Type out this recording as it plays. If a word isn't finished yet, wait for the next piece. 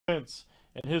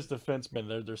and his defense, man,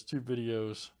 there's 2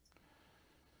 videos.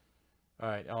 All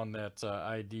right, on that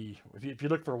ID. If you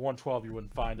look for 112, you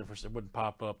wouldn't find it. It wouldn't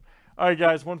pop up. All right,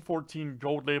 guys, 114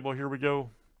 gold label. Here we go.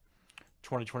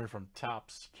 2020 from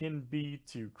Tops. Ken B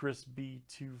to Chris B.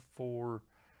 2, 4,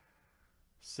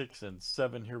 6, and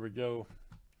 7. Here we go.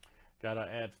 Got to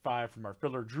add 5 from our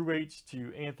filler. Drew H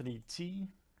to Anthony T.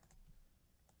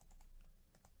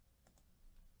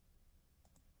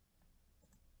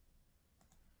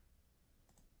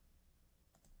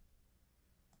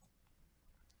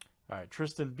 All right,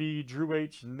 Tristan B, Drew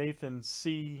H, Nathan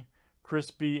C, Chris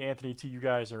B, Anthony T, you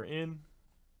guys are in.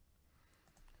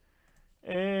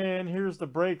 And here's the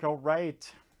break. All right.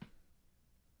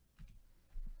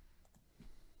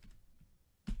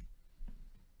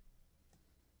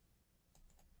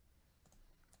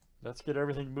 Let's get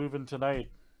everything moving tonight.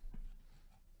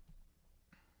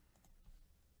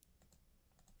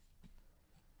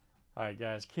 All right,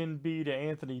 guys. Ken B to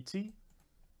Anthony T.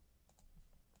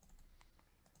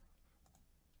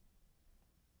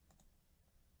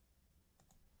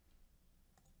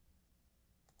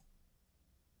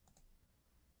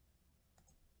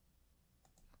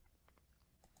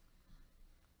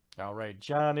 All right,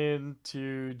 John in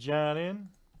to John in.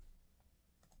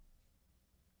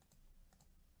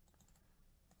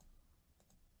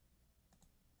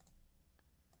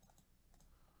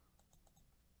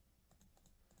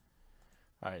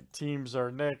 All right, teams are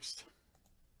next.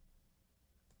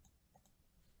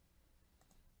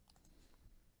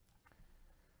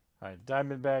 All right,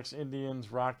 Diamondbacks,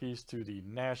 Indians, Rockies to the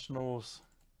Nationals.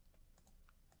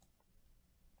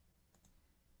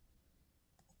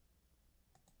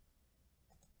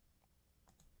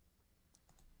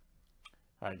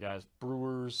 All right, guys,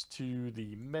 Brewers to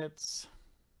the Mets.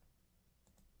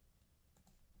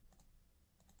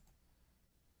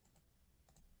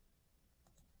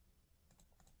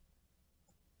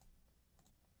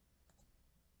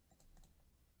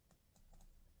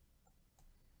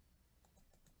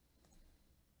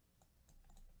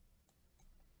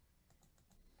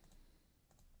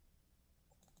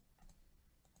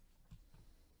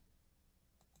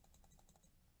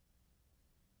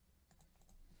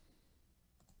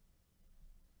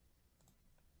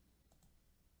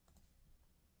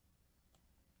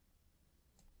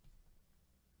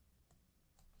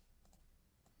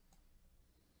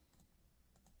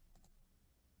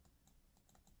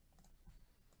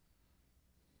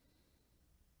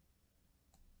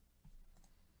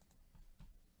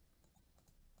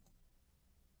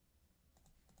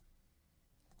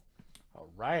 All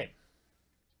right.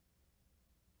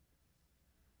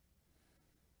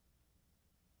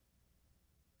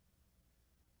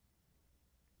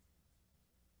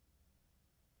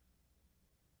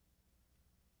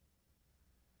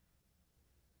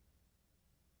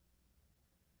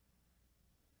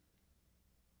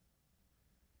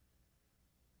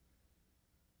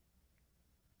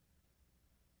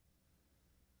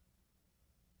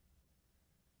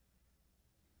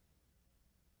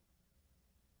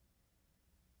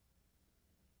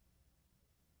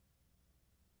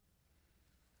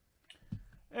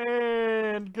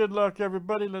 And good luck,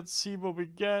 everybody. Let's see what we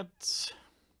get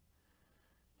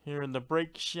here in the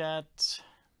break shot.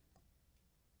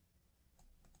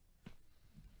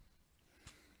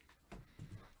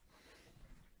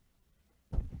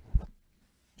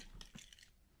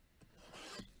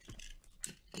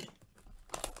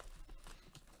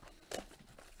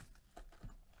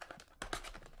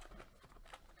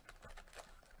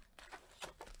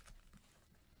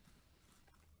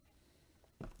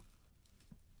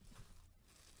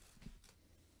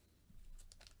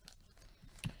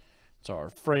 It's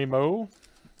our Frame-O.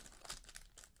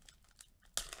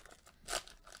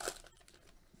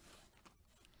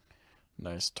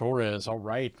 Nice Torres. All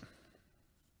right.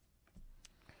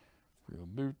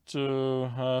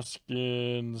 Realmuto,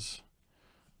 Hoskins.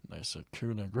 Nice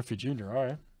Acuna. Griffey Jr. All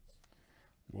right.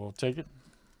 We'll take it.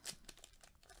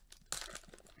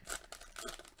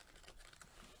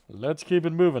 Let's keep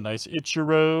it moving. Nice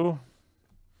Ichiro.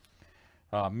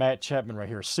 Matt Chapman right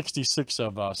here. 66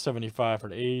 of 75 for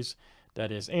the A's. That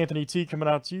is Anthony T coming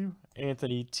out to you.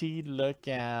 Anthony T, look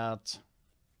out.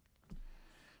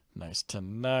 Nice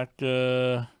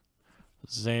Tanaka,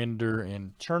 Xander,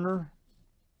 and Turner.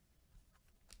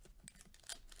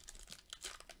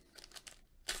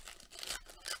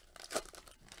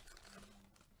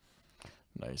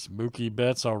 Nice Mookie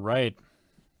Betts. All right.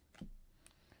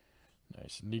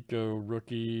 Nice Nico,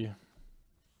 rookie.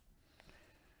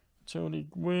 Tony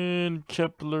Gwynn,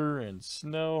 Kepler, and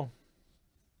Snell.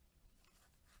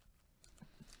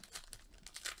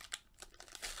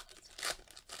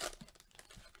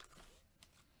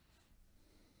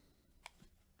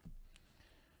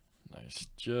 Nice.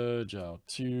 Judge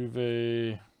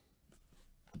Altuve.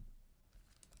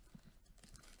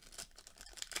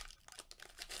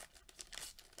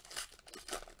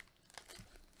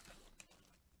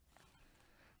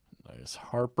 Nice.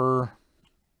 Harper.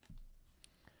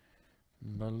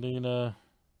 Molina.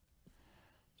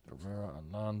 Rivera,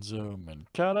 Alonso,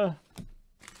 Mancata.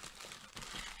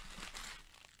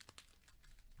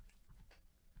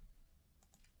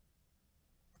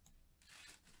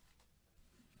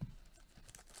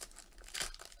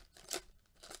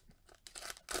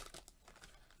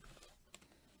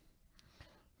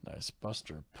 Nice.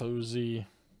 Buster Posey.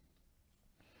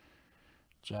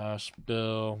 Josh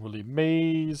Bell, Willie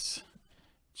Mays,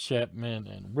 Chapman,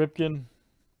 and Ripken.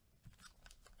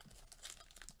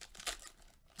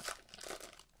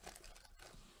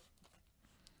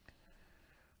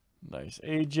 Nice.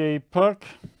 AJ Puck.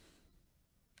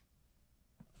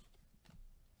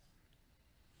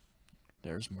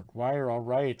 There's McGuire. All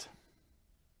right.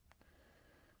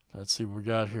 Let's see what we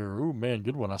got here. Ooh, man,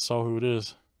 good one. I saw who it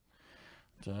is.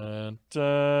 Dun,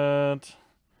 dun.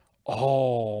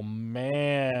 Oh,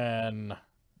 man.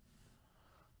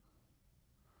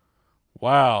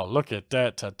 Wow, look at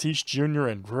that. Tatis Jr.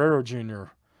 and Guerrero Jr.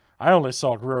 I only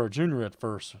saw Guerrero Jr. at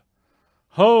first.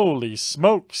 Holy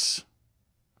smokes.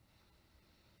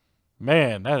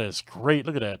 Man, that is great.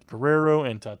 Look at that. Guerrero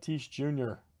and Tatis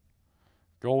Jr.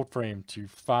 Gold frame to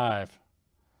 5.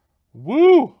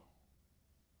 Woo!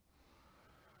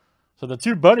 So the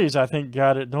two buddies, I think,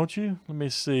 got it, don't you? Let me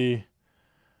see.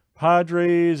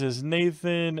 Padres is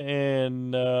Nathan,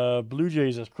 and Blue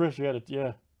Jays is Chris. You got it,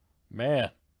 yeah. Man.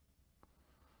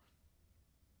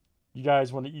 You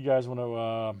guys want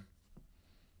to,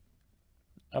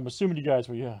 I'm assuming you guys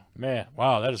will, yeah. Man,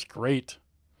 wow, that is great.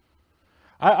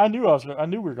 I knew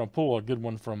we were gonna pull a good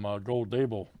one from Gold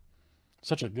Label.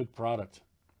 Such a good product,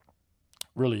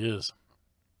 really is.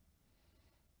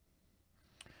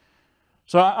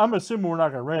 So I'm assuming we're not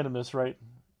gonna random this, right?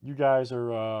 You guys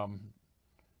are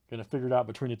gonna figure it out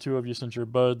between the two of you since you're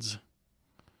buds.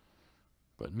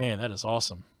 But man, that is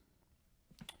awesome.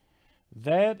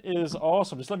 That is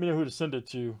awesome. Just let me know who to send it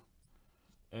to,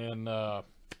 and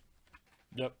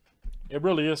yep, it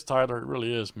really is, Tyler. It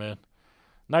really is, man.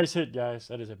 Nice hit, guys.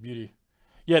 That is a beauty.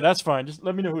 Yeah, that's fine. Just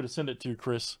let me know who to send it to,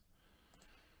 Chris.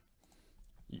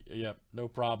 Yep, no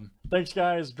problem. Thanks,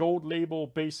 guys. Gold Label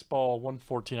Baseball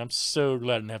 114. I'm so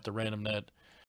glad I didn't have to random that.